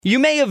You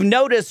may have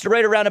noticed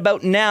right around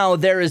about now,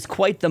 there is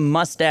quite the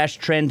mustache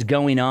trend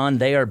going on.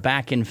 They are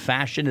back in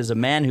fashion. As a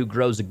man who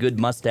grows a good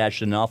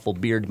mustache and an awful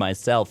beard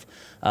myself,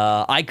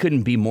 I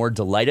couldn't be more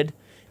delighted.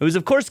 It was,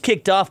 of course,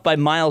 kicked off by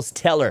Miles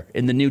Teller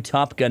in the new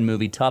Top Gun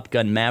movie, Top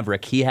Gun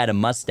Maverick. He had a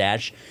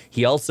mustache.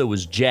 He also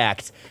was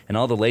jacked. And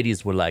all the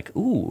ladies were like,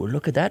 ooh,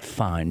 look at that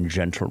fine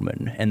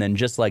gentleman. And then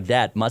just like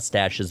that,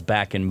 mustache is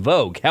back in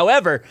vogue.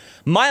 However,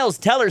 Miles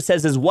Teller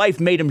says his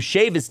wife made him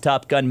shave his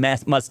Top Gun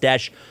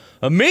mustache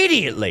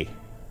immediately.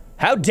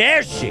 How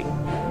dare she?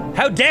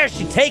 How dare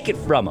she take it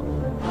from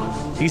him?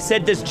 He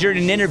said this during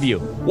an interview.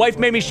 Wife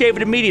made me shave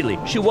it immediately.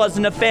 She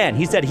wasn't a fan.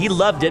 He said he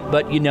loved it,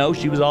 but,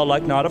 she was all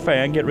like, not a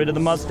fan, get rid of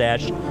the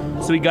mustache.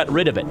 So he got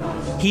rid of it.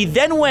 He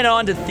then went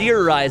on to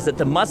theorize that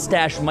the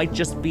mustache might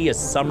just be a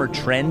summer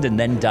trend and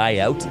then die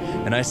out.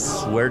 And I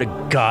swear to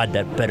God,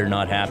 that better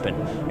not happen.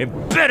 It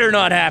better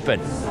not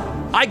happen.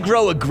 I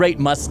grow a great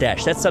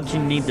mustache. That's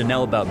something you need to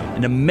know about me.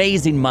 An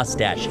amazing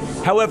mustache.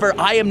 However,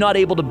 I am not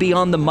able to be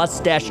on the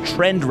mustache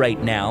trend right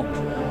now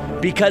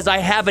because I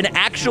have an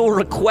actual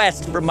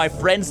request from my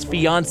friend's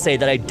fiance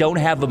that I don't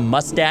have a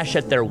mustache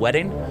at their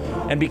wedding.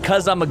 And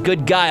because I'm a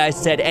good guy, I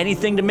said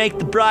anything to make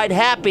the bride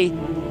happy.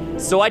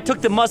 So I took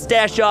the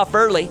mustache off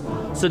early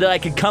so that I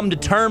could come to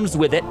terms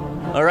with it.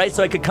 All right,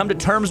 so I could come to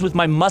terms with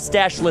my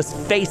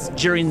mustacheless face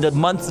during the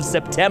months of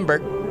September.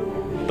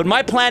 But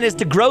my plan is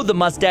to grow the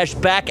mustache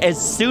back as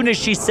soon as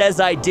she says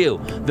I do.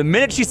 The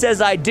minute she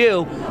says I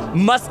do,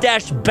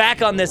 mustache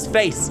back on this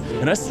face.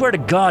 And I swear to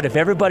God, if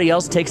everybody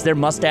else takes their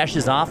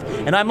mustaches off,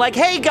 and I'm like,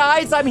 hey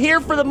guys, I'm here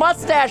for the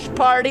mustache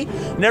party.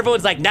 And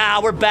everyone's like,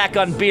 nah, we're back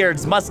on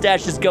beards.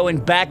 Mustache is going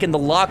back in the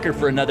locker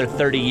for another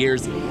 30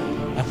 years.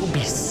 I will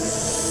be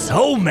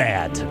so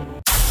mad.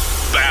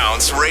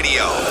 Bounce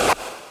Radio.